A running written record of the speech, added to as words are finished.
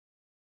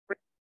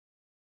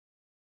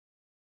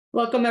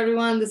Welcome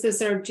everyone, this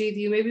is Sarabjit.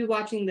 You may be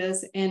watching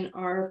this in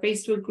our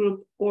Facebook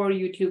group or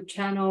YouTube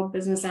channel,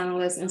 Business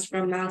Analyst and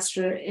Scrum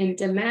Master in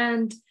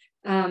Demand.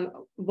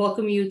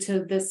 Welcome you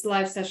to this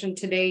live session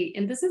today.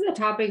 And this is a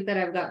topic that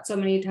I've got so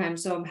many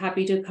times, so I'm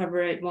happy to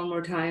cover it one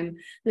more time.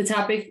 The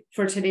topic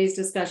for today's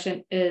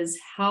discussion is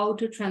how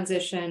to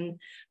transition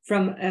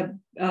from a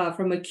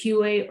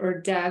QA or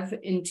dev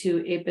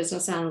into a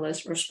business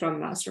analyst or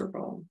Scrum Master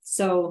role.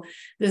 So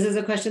this is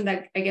a question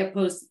that I get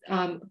posed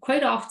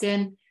quite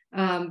often.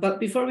 But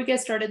before we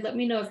get started, let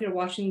me know if you're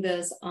watching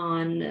this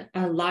on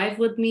live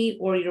with me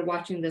or you're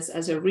watching this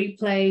as a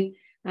replay.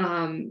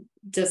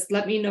 Just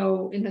let me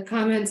know in the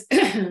comments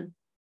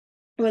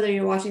whether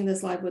you're watching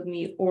this live with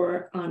me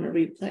or on a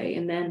replay.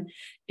 And then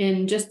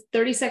in just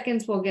 30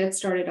 seconds, we'll get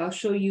started. I'll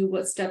show you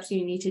what steps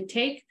you need to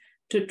take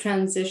to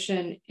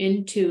transition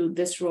into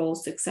this role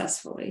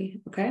successfully.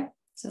 Okay,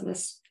 so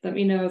let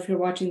me know if you're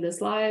watching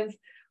this live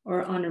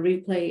or on a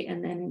replay.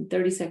 And then in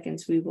 30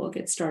 seconds, we will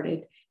get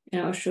started.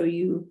 And I'll show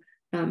you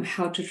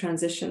how to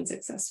transition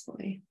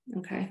successfully.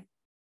 Okay.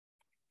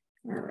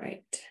 All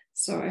right.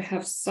 So I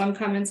have some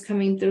comments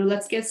coming through.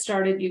 Let's get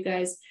started, you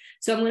guys.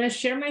 So I'm going to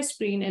share my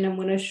screen and I'm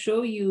going to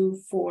show you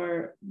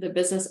for the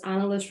business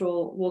analyst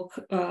role. We'll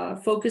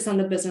focus on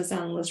the business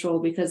analyst role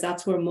because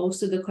that's where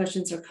most of the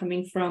questions are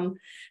coming from.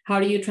 How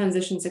do you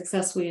transition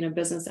successfully in a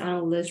business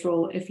analyst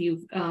role if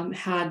you've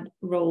had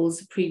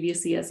roles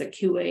previously as a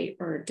QA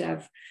or a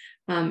dev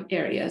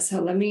area?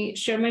 So let me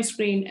share my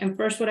screen. And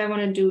first, what I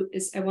want to do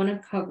is I want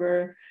to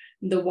cover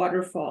the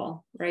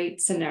waterfall,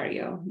 right,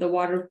 scenario, the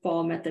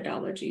waterfall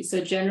methodology.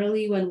 So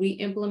generally, when we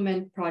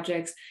implement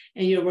projects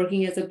and you're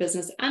working as a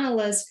business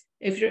analyst,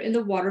 if you're in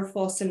the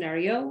waterfall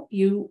scenario,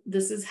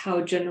 this is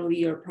how generally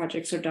your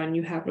projects are done.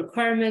 You have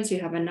requirements, you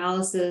have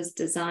analysis,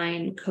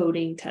 design,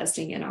 coding,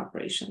 testing, and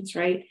operations,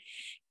 right?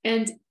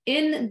 And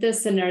in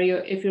this scenario,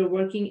 if you're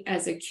working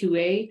as a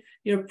QA,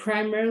 you're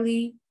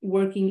primarily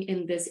working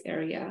in this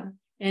area.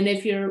 And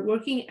if you're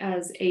working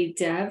as a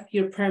dev,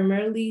 you're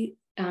primarily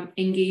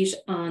engaged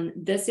on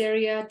this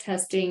area,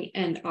 testing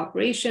and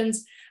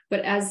operations.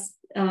 But as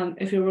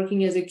if you're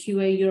working as a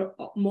QA,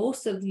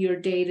 most of your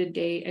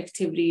day-to-day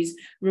activities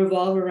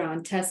revolve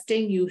around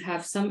testing. You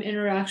have some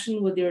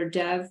interaction with your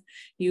dev.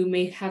 You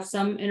may have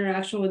some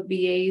interaction with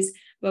BAs,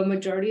 but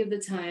majority of the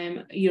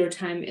time, your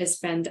time is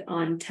spent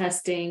on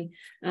testing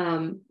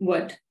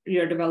what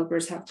your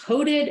developers have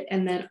coded,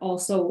 and then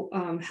also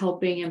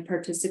helping and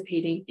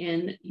participating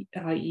in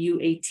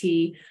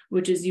UAT,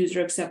 which is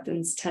user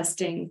acceptance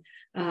testing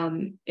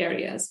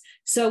areas.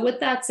 So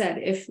with that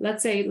said,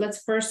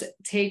 let's first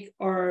take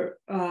our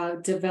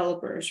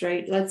developers,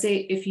 right? Let's say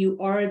if you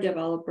are a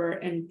developer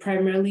and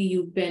primarily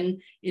you've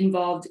been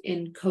involved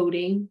in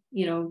coding,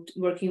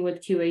 working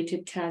with QA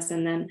to test,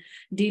 and then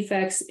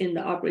defects in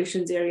the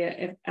operations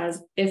area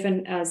if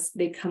and as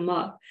they come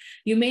up.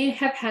 You may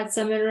have had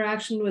some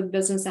interaction with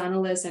business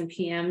analysts and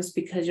PMs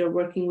because you're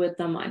working with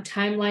them on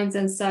timelines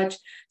and such.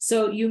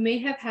 So you may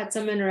have had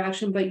some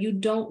interaction, but you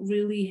don't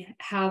really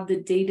have the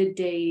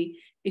day-to-day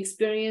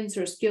experience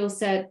or skill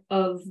set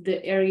of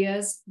the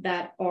areas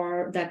that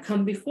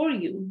come before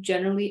you.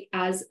 Generally,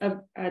 as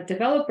a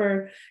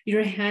developer,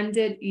 you're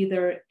handed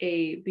either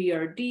a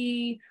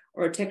BRD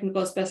or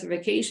technical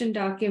specification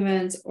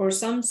documents or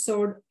some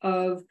sort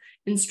of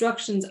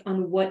instructions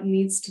on what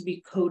needs to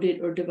be coded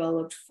or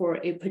developed for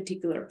a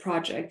particular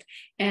project.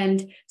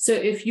 And so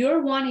if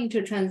you're wanting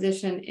to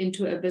transition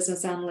into a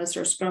business analyst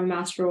or Scrum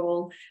Master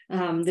role,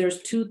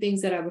 there's two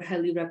things that I would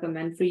highly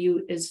recommend for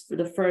you.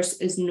 The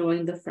first is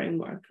knowing the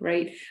framework,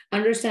 right?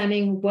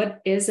 Understanding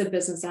what is a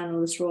business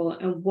analyst role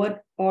and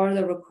what are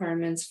the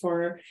requirements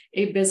for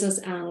a business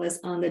analyst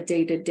on the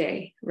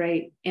day-to-day,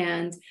 right?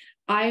 And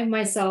I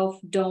myself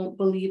don't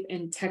believe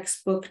in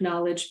textbook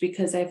knowledge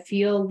because I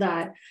feel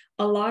that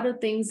a lot of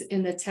things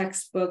in the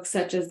textbook,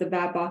 such as the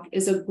BABOK,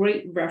 is a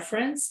great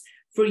reference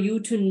for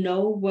you to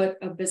know what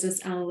a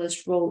business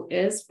analyst role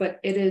is, but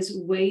it is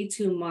way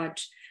too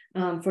much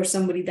for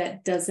somebody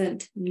that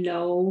doesn't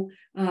know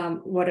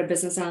what a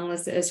business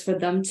analyst is, for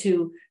them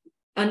to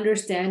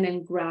understand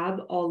and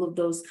grab all of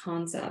those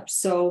concepts.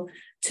 So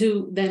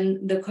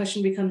then the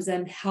question becomes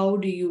then, how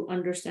do you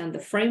understand the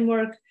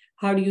framework?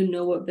 How do you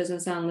know what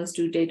business analysts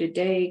do day to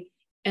day?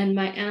 And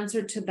my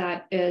answer to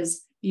that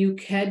is you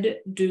could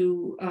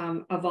do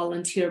a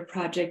volunteer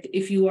project.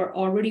 If you are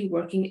already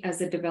working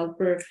as a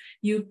developer,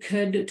 you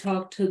could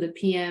talk to the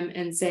PM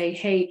and say,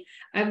 hey,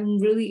 I'm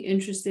really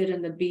interested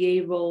in the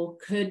BA role.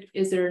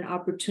 Is there an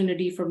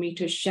opportunity for me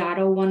to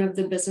shadow one of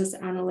the business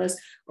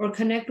analysts or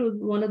connect with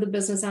one of the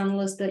business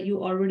analysts that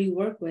you already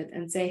work with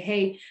and say,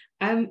 hey,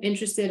 I'm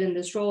interested in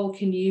this role.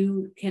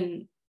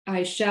 Can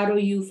I shadow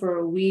you for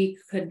a week?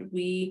 Could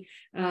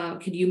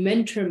you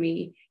mentor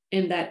me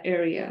in that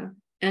area?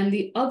 And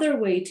the other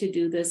way to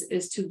do this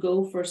is to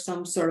go for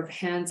some sort of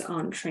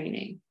hands-on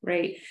training,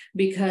 right?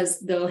 Because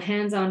the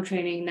hands-on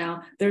training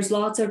now, there's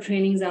lots of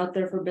trainings out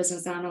there for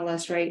business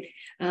analysts, right?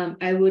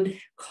 I would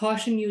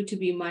caution you to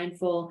be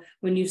mindful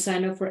when you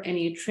sign up for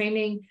any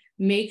training.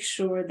 Make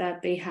sure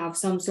that they have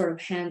some sort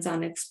of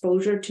hands-on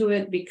exposure to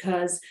it,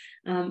 because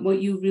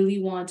What you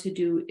really want to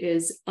do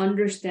is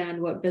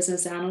understand what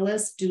business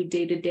analysts do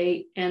day to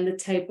day and the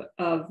type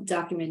of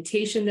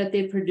documentation that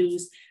they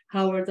produce.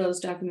 How are those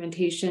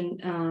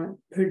documentation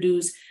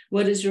produced?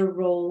 What is your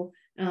role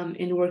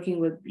in working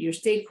with your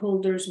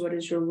stakeholders? What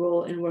is your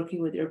role in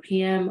working with your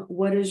PM?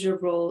 What is your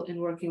role in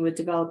working with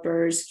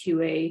developers,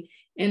 QA,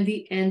 and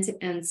the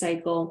end-to-end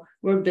cycle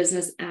where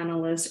business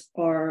analysts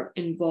are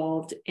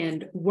involved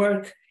and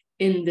work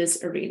in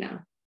this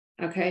arena?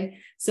 Okay,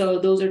 so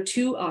those are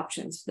two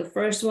options. The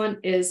first one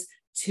is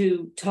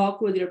to talk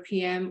with your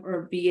PM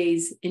or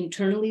BAs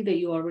internally that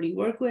you already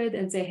work with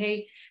and say,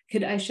 hey,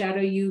 could I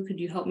shadow you? Could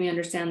you help me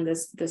understand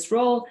this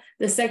role?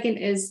 The second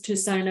is to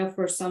sign up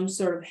for some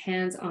sort of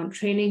hands-on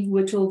training,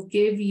 which will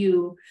give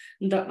you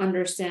the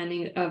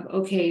understanding of,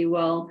 okay,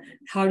 well,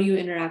 how do you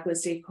interact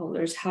with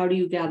stakeholders? How do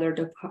you gather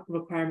the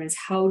requirements?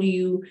 How do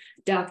you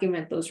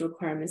document those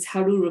requirements?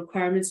 How do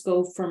requirements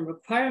go from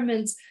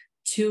requirements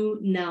to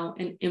now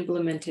an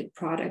implemented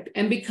product?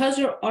 And because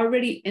you're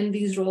already in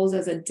these roles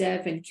as a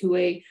dev and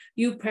QA,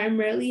 you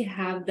primarily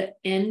have the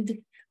end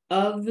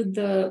of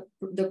the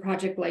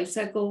project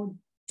lifecycle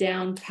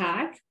down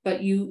pat, but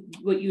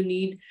what you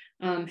need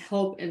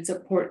help and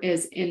support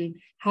is in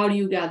how do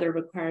you gather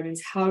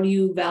requirements? How do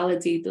you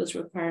validate those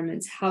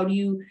requirements? How do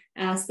you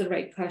ask the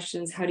right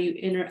questions? How do you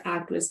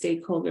interact with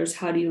stakeholders?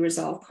 How do you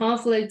resolve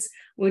conflicts,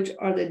 which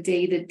are the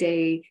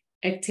day-to-day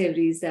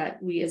activities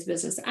that we as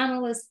business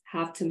analysts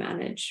have to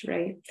manage,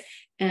 right?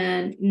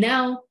 And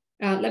now,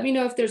 let me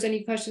know if there's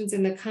any questions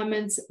in the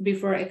comments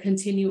before I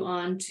continue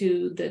on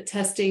to the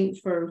testing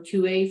for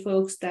QA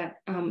folks that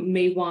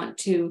may want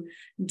to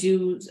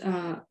do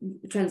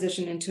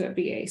transition into a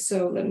BA.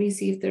 So let me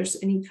see if there's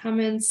any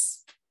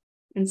comments.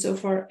 And so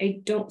far, I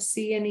don't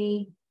see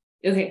any.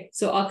 Okay,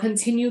 so I'll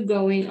continue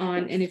going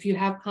on. And if you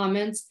have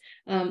comments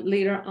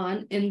later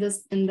on in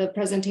the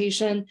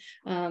presentation,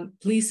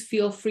 please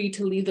feel free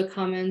to leave the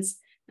comments.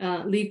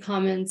 Leave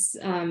comments,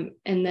 and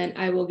then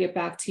I will get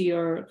back to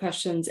your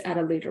questions at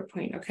a later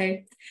point,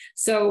 okay?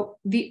 So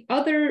the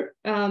other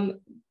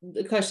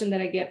the question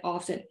that I get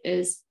often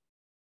is,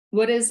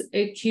 what is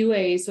a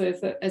QA? So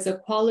if as a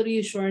quality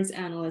assurance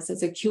analyst,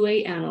 as a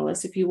QA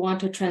analyst, if you want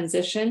to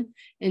transition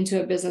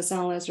into a business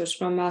analyst or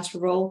Scrum Master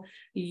role,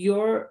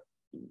 your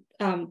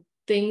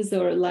things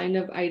or line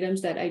of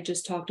items that I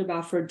just talked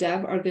about for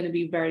dev are going to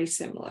be very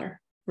similar,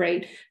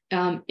 right?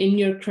 In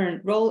your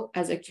current role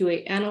as a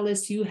QA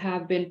analyst, you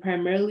have been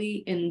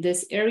primarily in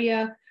this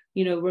area,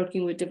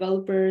 working with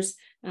developers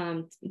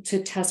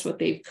to test what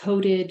they've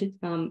coded,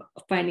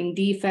 finding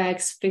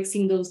defects,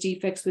 fixing those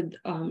defects with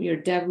your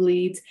dev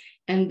leads,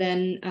 and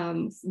then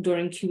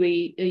during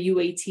QA,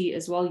 UAT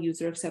as well,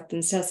 user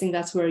acceptance testing,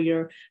 that's where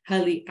you're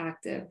highly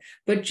active.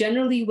 But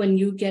generally, when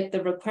you get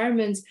the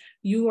requirements,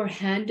 you are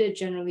handed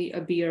generally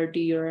a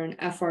BRD or an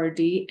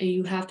FRD, and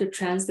you have to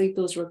translate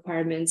those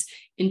requirements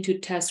into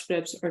test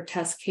scripts or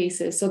test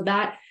cases. So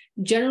that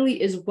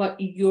generally is what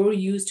you're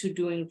used to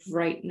doing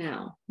right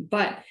now.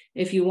 But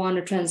if you want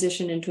to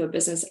transition into a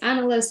business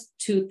analyst,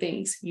 two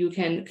things: you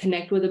can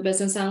connect with a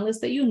business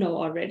analyst that you know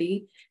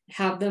already,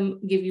 have them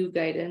give you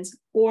guidance,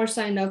 or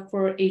sign up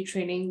for a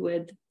training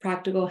with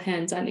practical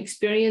hands-on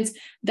experience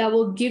that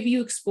will give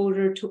you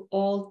exposure to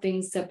all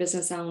things that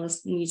business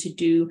analysts need to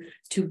do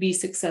to be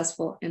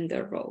successful in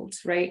their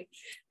roles, right?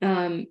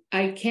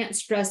 I can't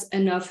stress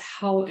enough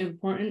how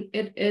important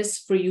it is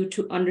for you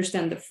to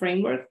understand the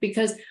framework,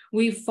 because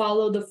we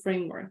follow the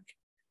framework,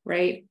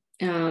 right?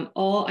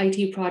 All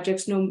IT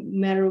projects, no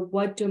matter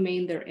what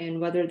domain they're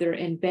in, whether they're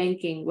in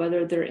banking,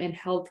 whether they're in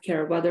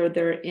healthcare, whether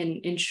they're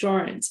in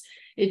insurance,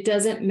 it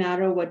doesn't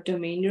matter what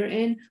domain you're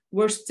in,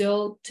 we're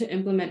still, to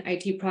implement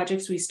IT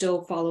projects, we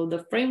still follow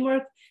the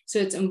framework. So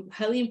it's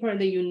highly important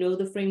that you know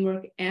the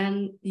framework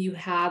and you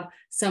have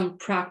some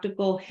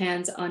practical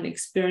hands-on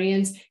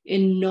experience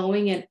in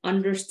knowing and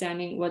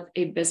understanding what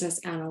a business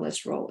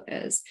analyst role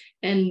is.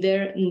 And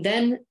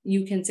then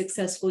you can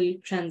successfully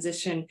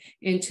transition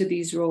into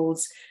these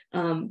roles.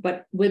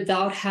 But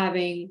without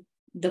having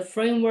the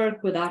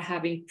framework, without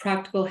having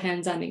practical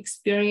hands-on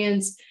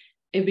experience,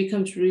 it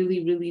becomes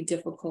really, really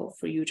difficult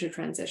for you to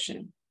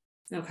transition.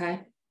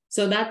 Okay,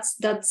 so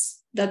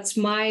that's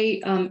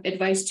my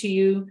advice to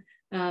you.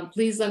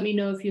 Please let me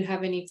know if you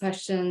have any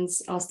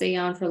questions. I'll stay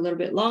on for a little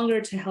bit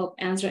longer to help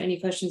answer any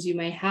questions you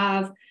may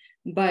have,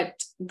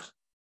 but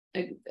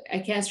I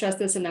can't stress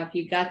this enough.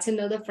 You got to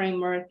know the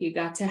framework. You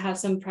got to have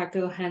some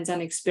practical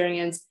hands-on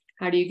experience.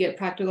 How do you get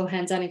practical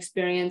hands-on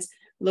experience?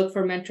 Look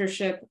for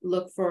mentorship,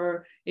 look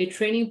for a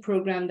training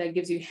program that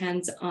gives you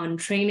hands-on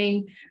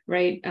training,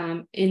 right?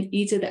 In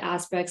each of the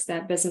aspects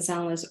that business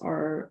analysts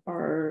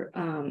are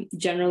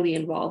generally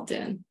involved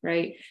in,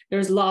 right?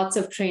 There's lots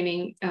of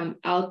training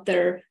out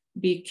there.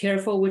 Be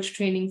careful which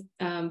training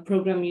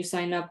program you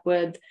sign up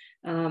with.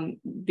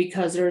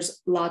 because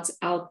there's lots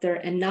out there,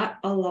 and not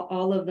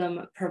all of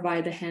them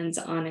provide the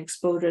hands-on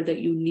exposure that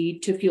you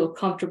need to feel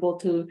comfortable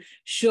to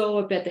show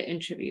up at the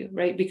interview,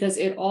 right? Because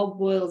it all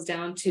boils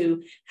down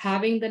to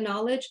having the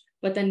knowledge,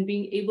 but then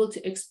being able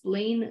to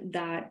explain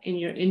that in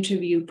your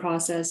interview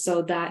process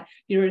so that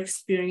your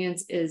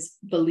experience is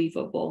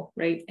believable,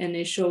 right? And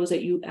it shows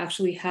that you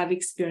actually have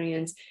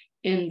experience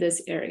in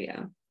this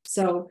area.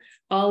 So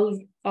I'll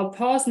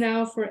pause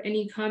now for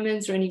any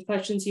comments or any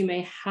questions you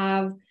may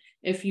have.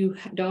 If you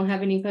don't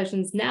have any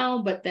questions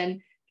now, but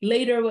then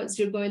later, once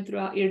you're going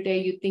throughout your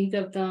day, you think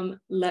of them,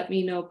 let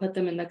me know, put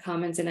them in the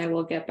comments, and I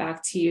will get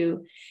back to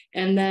you.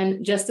 And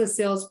then just a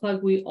sales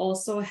plug, we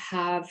also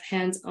have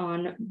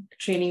hands-on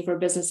training for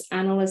business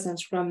analysts and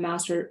Scrum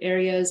Master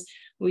areas.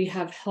 We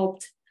have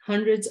helped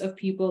hundreds of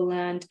people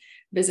land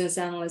business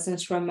analysts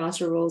and Scrum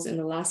Master roles in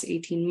the last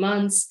 18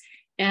 months.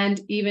 And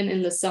even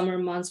in the summer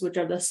months, which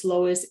are the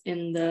slowest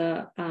in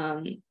the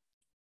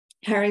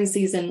hiring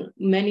season,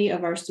 many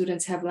of our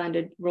students have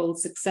landed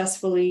roles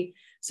successfully.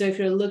 So if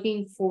you're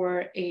looking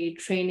for a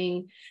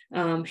training,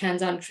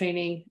 hands-on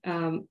training,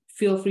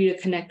 feel free to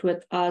connect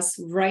with us.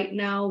 Right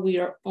now, we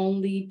are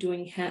only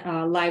doing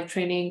live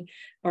training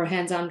or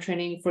hands-on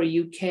training for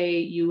UK,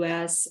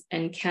 US,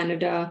 and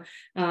Canada,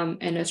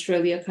 and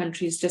Australia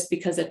countries, just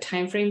because the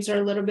timeframes are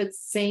a little bit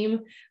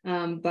same.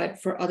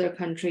 But for other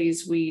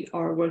countries, we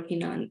are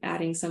working on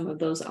adding some of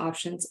those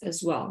options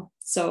as well.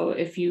 So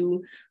if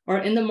you are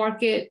in the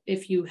market,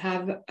 if you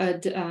have a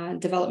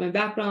development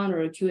background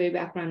or a QA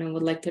background and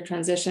would like to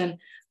transition,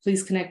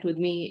 please connect with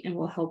me and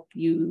we'll help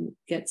you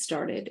get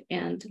started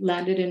and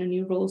landed in a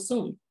new role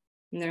soon.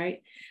 All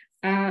right.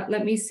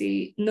 Let me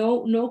see.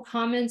 No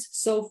comments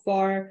so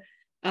far.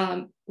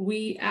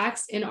 We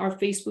asked in our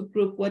Facebook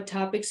group what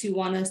topics you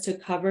want us to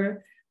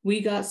cover. We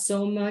got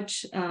so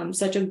much,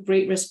 such a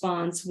great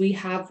response. We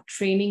have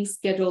training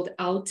scheduled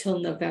out till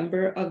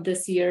November of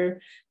this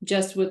year,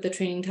 just with the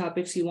training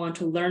topics you want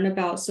to learn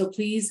about. So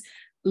please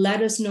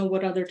let us know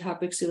what other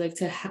topics you'd like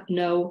to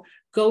know.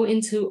 Go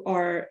into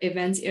our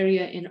events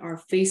area in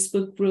our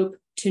Facebook group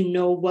to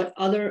know what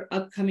other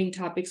upcoming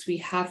topics we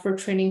have for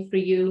training for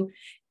you.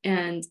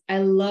 And I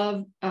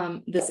love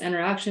this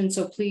interaction.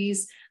 So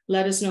please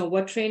let us know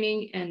what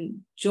training and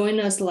join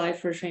us live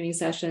for training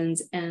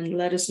sessions, and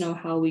let us know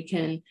how we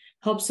can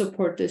help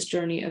support this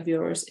journey of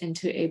yours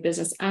into a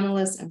business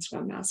analyst and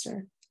Scrum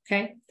Master.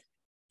 Okay.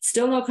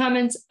 Still no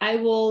comments. I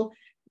will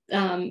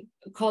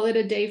call it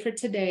a day for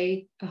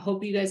today. I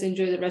hope you guys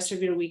enjoy the rest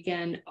of your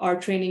weekend. Our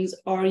trainings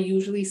are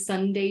usually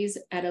Sundays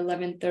at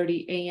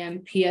 11:30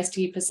 a.m.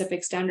 PST,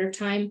 Pacific Standard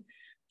Time.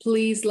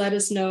 Please let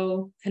us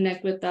know,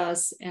 connect with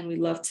us, and we'd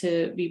love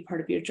to be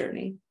part of your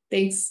journey.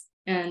 Thanks,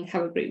 and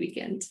have a great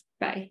weekend.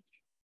 Bye.